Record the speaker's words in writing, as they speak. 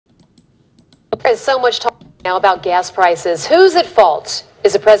There's so much talk now about gas prices. Who's at fault?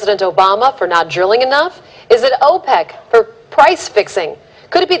 Is it President Obama for not drilling enough? Is it OPEC for price fixing?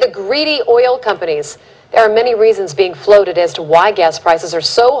 Could it be the greedy oil companies? There are many reasons being floated as to why gas prices are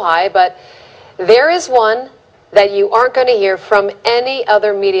so high, but there is one that you aren't going to hear from any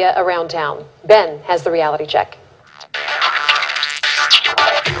other media around town. Ben has the reality check.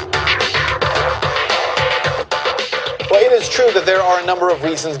 Well, it is true that there are a number of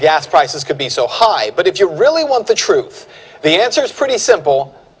reasons gas prices could be so high, but if you really want the truth, the answer is pretty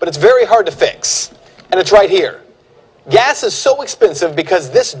simple, but it's very hard to fix. And it's right here. Gas is so expensive because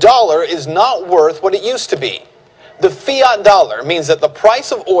this dollar is not worth what it used to be. The fiat dollar means that the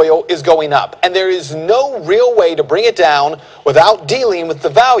price of oil is going up, and there is no real way to bring it down without dealing with the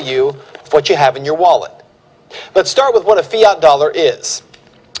value of what you have in your wallet. Let's start with what a fiat dollar is.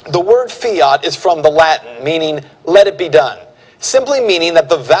 The word fiat is from the Latin, meaning let it be done, simply meaning that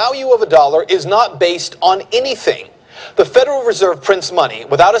the value of a dollar is not based on anything. The Federal Reserve prints money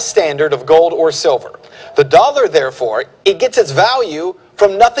without a standard of gold or silver. The dollar, therefore, it gets its value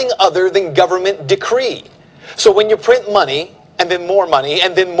from nothing other than government decree. So when you print money, and then more money,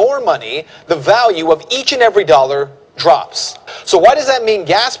 and then more money, the value of each and every dollar drops. So why does that mean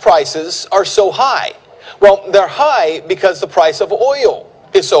gas prices are so high? Well, they're high because the price of oil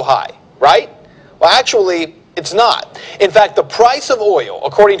is so high, right? Well, actually, it's not. In fact, the price of oil,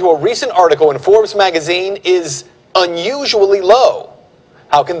 according to a recent article in Forbes magazine, is unusually low.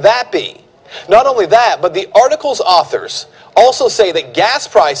 How can that be? Not only that, but the article's authors also say that gas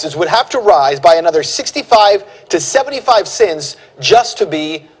prices would have to rise by another 65 to 75 cents just to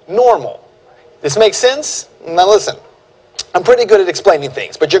be normal. This makes sense? Now listen, I'm pretty good at explaining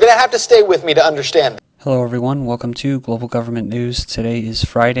things, but you're going to have to stay with me to understand. Hello everyone, welcome to Global Government News. Today is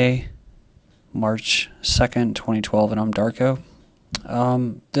Friday, March 2nd, 2012, and I'm Darko.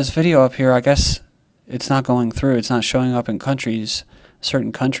 This video up here, I guess it's not going through. It's not showing up in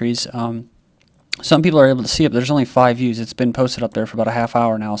certain countries. Some people are able to see it, but there's only 5 views. It's been posted up there for about a half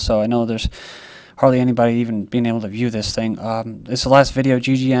hour now, so I know there's hardly anybody even being able to view this thing. It's the last video,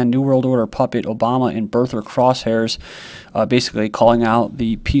 GGN, New World Order puppet, Obama in birther crosshairs, basically calling out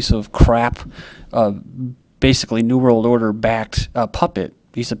the piece of crap, basically New World Order backed puppet.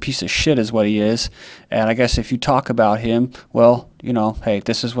 He's a piece of shit is what he is, and I guess if you talk about him, well, you know, hey,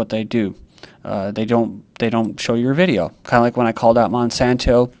 this is what they do. They don't show your video. Kind of like when I called out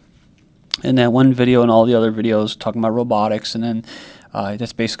Monsanto in that one video and all the other videos talking about robotics, and then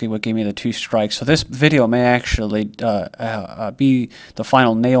that's basically what gave me the 2 strikes. So this video may actually be the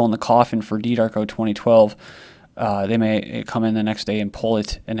final nail in the coffin for DDarko 2012. They may come in the next day and pull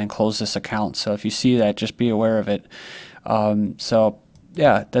it and then close this account. So if you see that, just be aware of it. So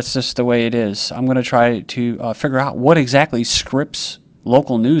yeah, that's just the way it is. I'm going to try to figure out what exactly Scripps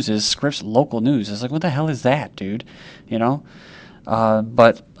local news is. Scripps local news is like, what the hell is that, dude? You know?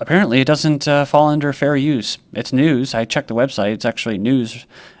 But apparently it doesn't fall under fair use. It's news. I checked the website. It's actually news.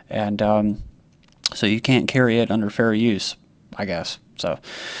 And so you can't carry it under fair use, I guess. So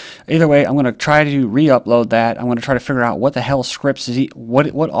either way, I'm going to try to re-upload that. I'm going to try to figure out what the hell Scripps is,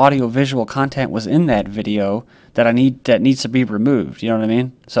 what audio-visual content was in that video that needs to be removed. You know what I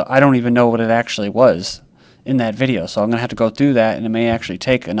mean? So I don't even know what it actually was in that video. So I'm going to have to go through that, and it may actually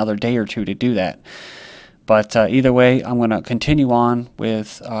take another day or 2 to do that. But either way, I'm going to continue on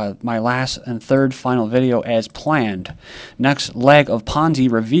with my last and third final video as planned. Next leg of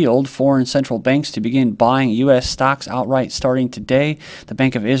Ponzi revealed, foreign central banks to begin buying U.S. stocks outright starting today. The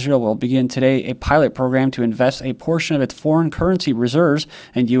Bank of Israel will begin today a pilot program to invest a portion of its foreign currency reserves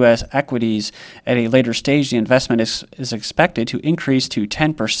in U.S. equities. At a later stage, the investment is expected to increase to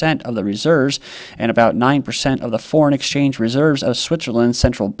 10% of the reserves, and about 9% of the foreign exchange reserves of Switzerland's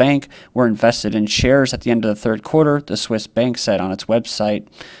central bank were invested in shares at the end of the 3rd quarter, the Swiss bank said on its website.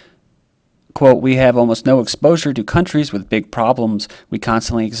 Quote, "We have almost no exposure to countries with big problems. We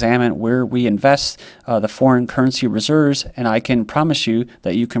constantly examine where we invest the foreign currency reserves, and I can promise you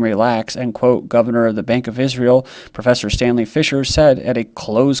that you can relax," end quote, Governor of the Bank of Israel, Professor Stanley Fischer, said at a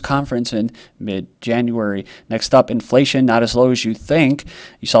closed conference in mid-January. Next up, inflation not as low as you think.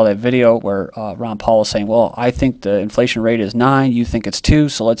 You saw that video where Ron Paul was saying, well, I think the inflation rate is 9, you think it's 2,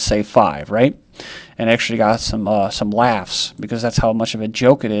 so let's say 5, right? And actually got some laughs, because that's how much of a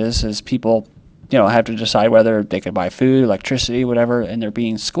joke it is people, you know, have to decide whether they could buy food, electricity, whatever, and they're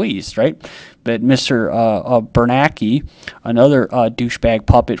being squeezed, right? But Mr. Bernanke, another douchebag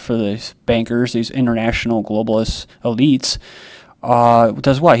puppet for these bankers, these international globalist elites,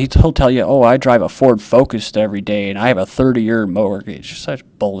 Does what? He'll tell you, oh, I drive a Ford Focus every day and I have a 30-year mortgage. Such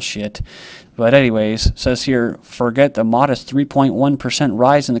bullshit. But anyways, says here, forget the modest 3.1%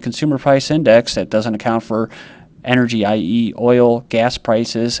 rise in the consumer price index that doesn't account for energy, i.e. oil, gas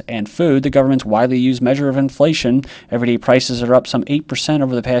prices, and food, the government's widely used measure of inflation. Everyday prices are up some 8%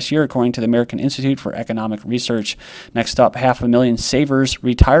 over the past year, according to the American Institute for Economic Research. Next up, 500,000 savers'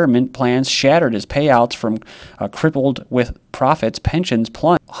 retirement plans shattered as payouts from crippled with profits pensions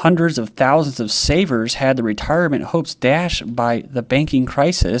plunged. Hundreds of thousands of savers had their retirement hopes dashed by the banking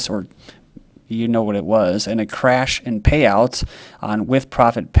crisis, or you know what it was, and a crash in payouts on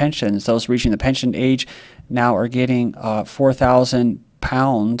with-profit pensions. Those reaching the pension age now are getting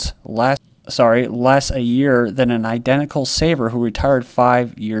 £4,000 less a year than an identical saver who retired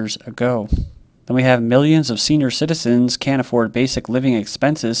 5 years ago. Then we have millions of senior citizens can't afford basic living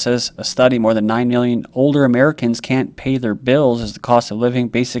expenses, says a study. More than 9 million older Americans can't pay their bills as the cost of living.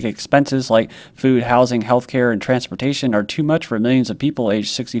 Basic expenses like food, housing, healthcare, and transportation are too much for millions of people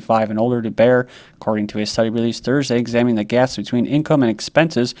aged 65 and older to bear, according to a study released Thursday examining the gaps between income and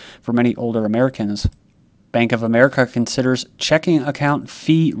expenses for many older Americans. Bank of America considers checking account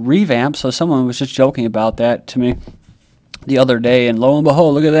fee revamp. So someone was just joking about that to me the other day, and lo and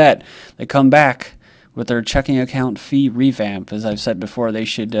behold, look at that. They come back with their checking account fee revamp. As I've said before, they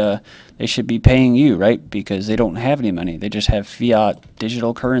should be paying you, right? Because they don't have any money. They just have fiat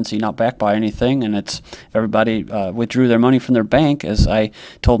digital currency, not backed by anything. And it's if everybody withdrew their money from their bank, as I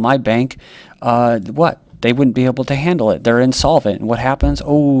told my bank, they wouldn't be able to handle it. They're insolvent. And what happens?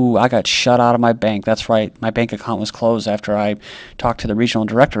 Oh, I got shut out of my bank. That's right. My bank account was closed after I talked to the regional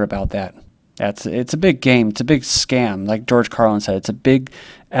director about that. It's a big game. It's a big scam. Like George Carlin said, it's a big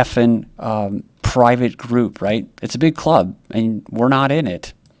effing private group, right? It's a big club, and we're not in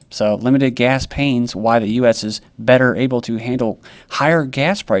it. So limited gas pains, why the U.S. is better able to handle higher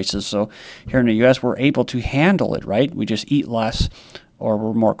gas prices. So here in the U.S., we're able to handle it, right? We just eat less, or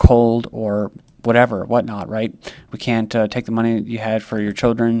we're more cold, or whatever, whatnot, right? We can't take the money you had for your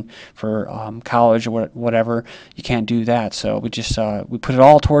children for college or whatever. You can't do that. So we just we put it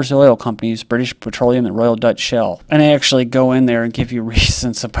all towards the oil companies, British Petroleum and Royal Dutch Shell. And they actually go in there and give you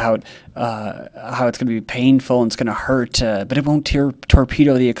reasons about how it's going to be painful and it's going to hurt, but it won't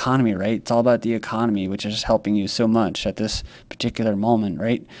torpedo the economy, right? It's all about the economy, which is helping you so much at this particular moment,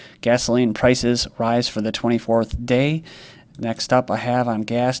 right? Gasoline prices rise for the 24th day. Next up, I have on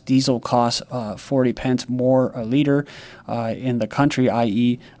gas. Diesel costs 40 pence more a liter in the country,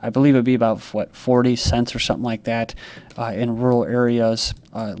 i.e., I believe it would be about, 40 cents or something like that. In rural areas,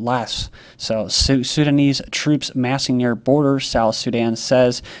 less. So Sudanese troops massing near border, South Sudan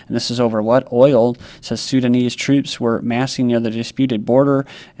says, and this is over what? Oil. Says Sudanese troops were massing near the disputed border,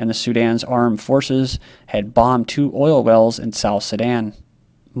 and the Sudan's armed forces had bombed 2 oil wells in South Sudan.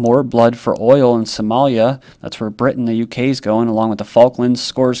 More blood for oil in Somalia. That's where Britain, the UK is going, along with the Falklands.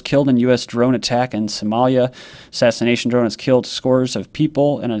 Scores killed in U.S. drone attack in Somalia. Assassination drone has killed scores of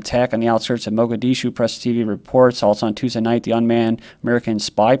people in an attack on the outskirts of Mogadishu, Press TV reports. Also on Tuesday night, the unmanned American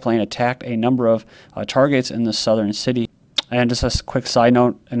spy plane attacked a number of targets in the southern city. And just a quick side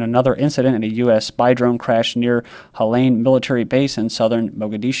note, in another incident, a U.S. spy drone crashed near Halane military base in southern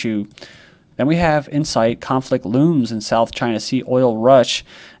Mogadishu. Then we have Insight, conflict looms in South China Sea, oil rush.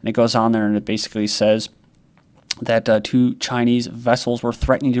 And it goes on there and it basically says that 2 Chinese vessels were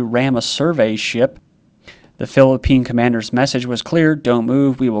threatening to ram a survey ship. The Philippine commander's message was clear: don't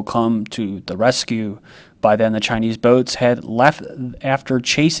move, we will come to the rescue. By then, the Chinese boats had left after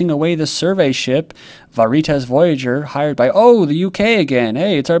chasing away the survey ship, Veritas Voyager, hired by, the UK again.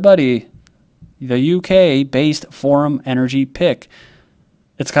 Hey, it's our buddy, the UK-based Forum Energy PIC.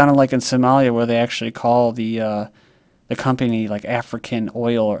 It's kind of like in Somalia where they actually call the company like African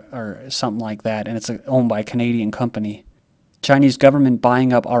Oil or something like that, and it's owned by a Canadian company. Chinese government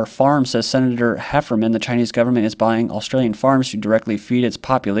buying up our farms, says Senator Heffernan. The Chinese government is buying Australian farms to directly feed its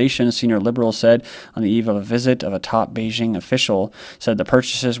population, a senior Liberal said on the eve of a visit of a top Beijing official. Said the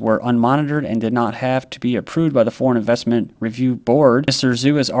purchases were unmonitored and did not have to be approved by the Foreign Investment Review Board. Mr.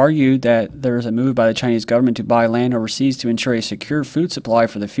 Zhu has argued that there is a move by the Chinese government to buy land overseas to ensure a secure food supply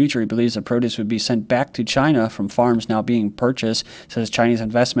for the future. He believes the produce would be sent back to China from farms now being purchased. Says Chinese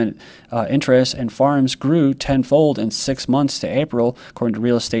investment interest in farms grew tenfold in 6 months to April, according to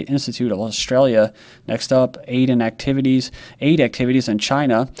Real Estate Institute of Australia. Next up, aid activities in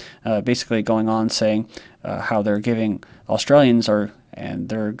China, basically going on saying how they're giving Australians and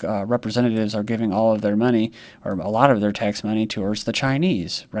their representatives are giving all of their money, or a lot of their tax money, towards the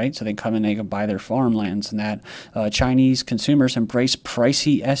Chinese, right? So they come and they can buy their farmlands and that. Chinese consumers embrace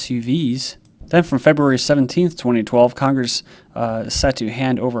pricey SUVs. Then from February 17th, 2012, Congress is set to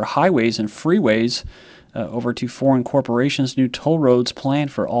hand over highways and freeways over to foreign corporations. New toll roads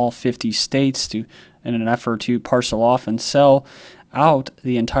planned for all 50 states in an effort to parcel off and sell out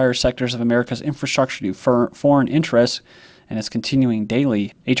the entire sectors of America's infrastructure to foreign interests, and it's continuing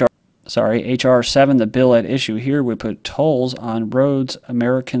daily. H.R. 7, the bill at issue here, would put tolls on roads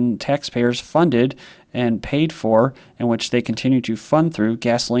American taxpayers funded and paid for, in which they continue to fund through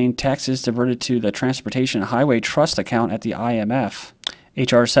gasoline taxes diverted to the Transportation Highway Trust account at the IMF.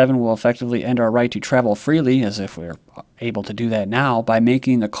 H.R. 7 will effectively end our right to travel freely, as if we're able to do that now, by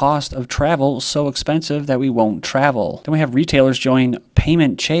making the cost of travel so expensive that we won't travel. Then we have retailers join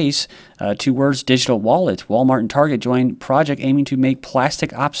payment chase towards digital wallets. Walmart and Target join project aiming to make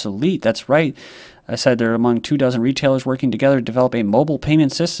plastic obsolete. That's right. I said they're among 24 retailers working together to develop a mobile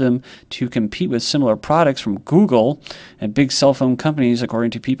payment system to compete with similar products from Google and big cell phone companies,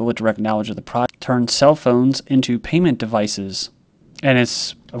 according to people with direct knowledge of the product, turn cell phones into payment devices. And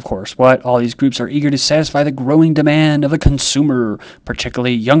it's, of course, what all these groups are eager to satisfy the growing demand of the consumer,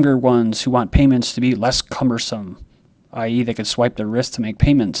 particularly younger ones who want payments to be less cumbersome, i.e. they could swipe their wrist to make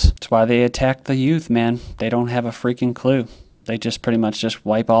payments. That's why they attack the youth, man. They don't have a freaking clue. They just pretty much just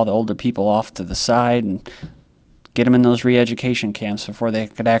wipe all the older people off to the side and get them in those re-education camps before they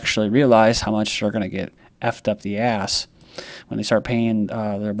could actually realize how much they're going to get effed up the ass when they start paying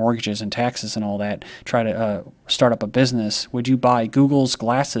their mortgages and taxes and all that, try to start up a business. Would you buy Google's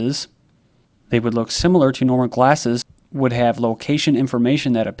glasses? They would look similar to normal glasses, would have location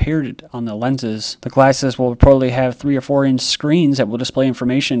information that appeared on the lenses. The glasses will probably have 3 or 4 inch screens that will display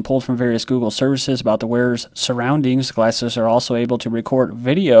information pulled from various Google services about the wearer's surroundings. Glasses are also able to record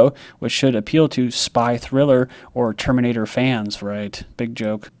video, which should appeal to spy thriller or Terminator fans, right? Big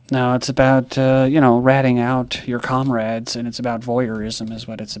joke. No, it's about, ratting out your comrades, and it's about voyeurism is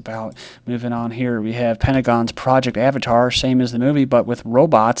what it's about. Moving on here, we have Pentagon's Project Avatar, same as the movie, but with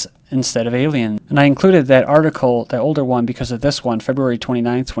robots instead of aliens. And I included that article, that older one, because of this one, February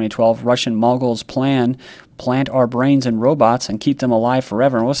 29th, 2012, Russian moguls plant our brains in robots and keep them alive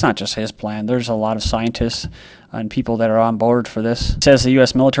forever. Well, it's not just his plan. There's a lot of scientists and people that are on board for this. It says the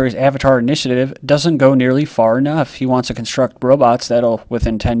U.S. military's Avatar initiative doesn't go nearly far enough. He wants to construct robots that'll,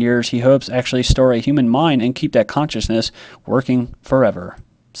 within 10 years, he hopes, actually store a human mind and keep that consciousness working forever.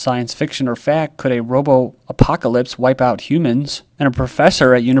 Science fiction or fact, could a robo-apocalypse wipe out humans? And a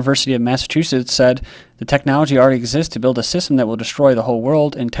professor at University of Massachusetts said the technology already exists to build a system that will destroy the whole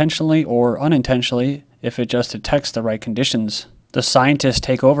world, intentionally or unintentionally, if it just detects the right conditions. The scientists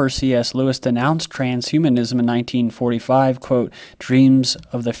take over. C.S. Lewis denounced transhumanism in 1945, quote, dreams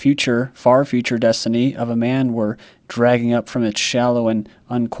of the future, far future destiny of a man were dragging up from its shallow and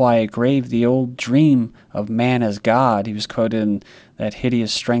unquiet grave the old dream of man as God. He was quoted in that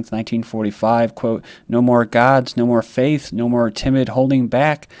hideous Strength 1945, quote, no more gods, no more faith, no more timid holding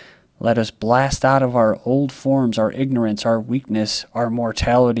back. Let us blast out of our old forms, our ignorance, our weakness, our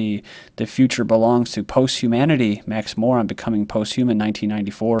mortality. The future belongs to post-humanity. Max Moore on Becoming Posthuman,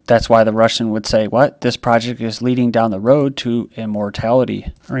 1994. That's why the Russian would say, what? This project is leading down the road to immortality.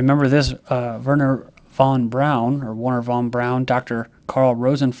 Remember this, Werner von Braun, Dr. Carl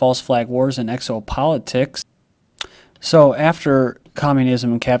Rosen, False Flag Wars and Exopolitics. So after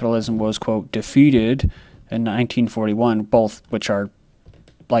communism and capitalism was, quote, defeated in 1941, both which are,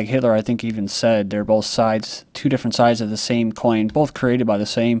 like Hitler, I think, even said, they're both sides, 2 different sides of the same coin, both created by the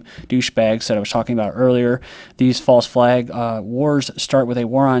same douchebags that I was talking about earlier. These false flag wars start with a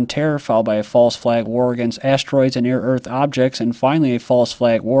war on terror, followed by a false flag war against asteroids and near-Earth objects, and finally a false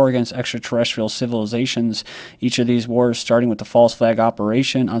flag war against extraterrestrial civilizations. Each of these wars, starting with the false flag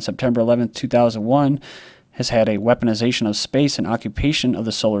operation on September 11, 2001, has had a weaponization of space and occupation of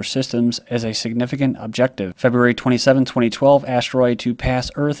the solar systems as a significant objective. February 27, 2012, asteroid to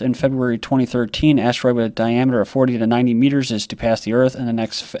pass Earth. In February 2013, asteroid with a diameter of 40 to 90 meters is to pass the Earth. And the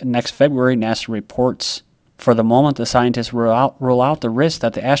next February, NASA reports. For the moment, the scientists rule out the risk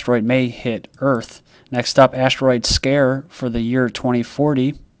that the asteroid may hit Earth. Next up, asteroid scare for the year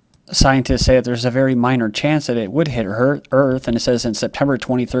 2040. Scientists say that there's a very minor chance that it would hit Earth, and it says in September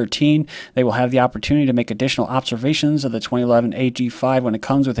 2013 they will have the opportunity to make additional observations of the 2011 AG5 when it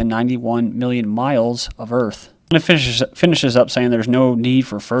comes within 91 million miles of Earth. And it finishes up saying there's no need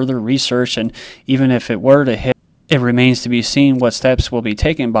for further research, and even if it were to hit, it remains to be seen what steps will be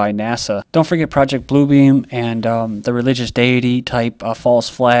taken by NASA. Don't forget Project Bluebeam and the religious deity type false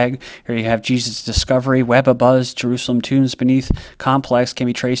flag. Here you have Jesus' discovery, web abuzz, Jerusalem tombs beneath complex can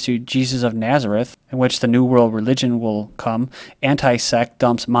be traced to Jesus of Nazareth, in which the New World religion will come. Anti-sect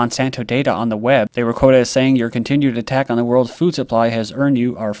dumps Monsanto data on the web. They were quoted as saying, your continued attack on the world's food supply has earned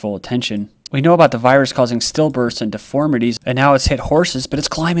you our full attention. We know about the virus causing stillbirths and deformities, and now it's hit horses, but it's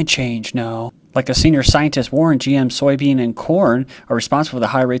climate change, no. Like a senior scientist warned, GM soybean and corn are responsible for the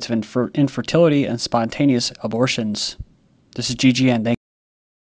high rates of infertility and spontaneous abortions. This is GGN. Thank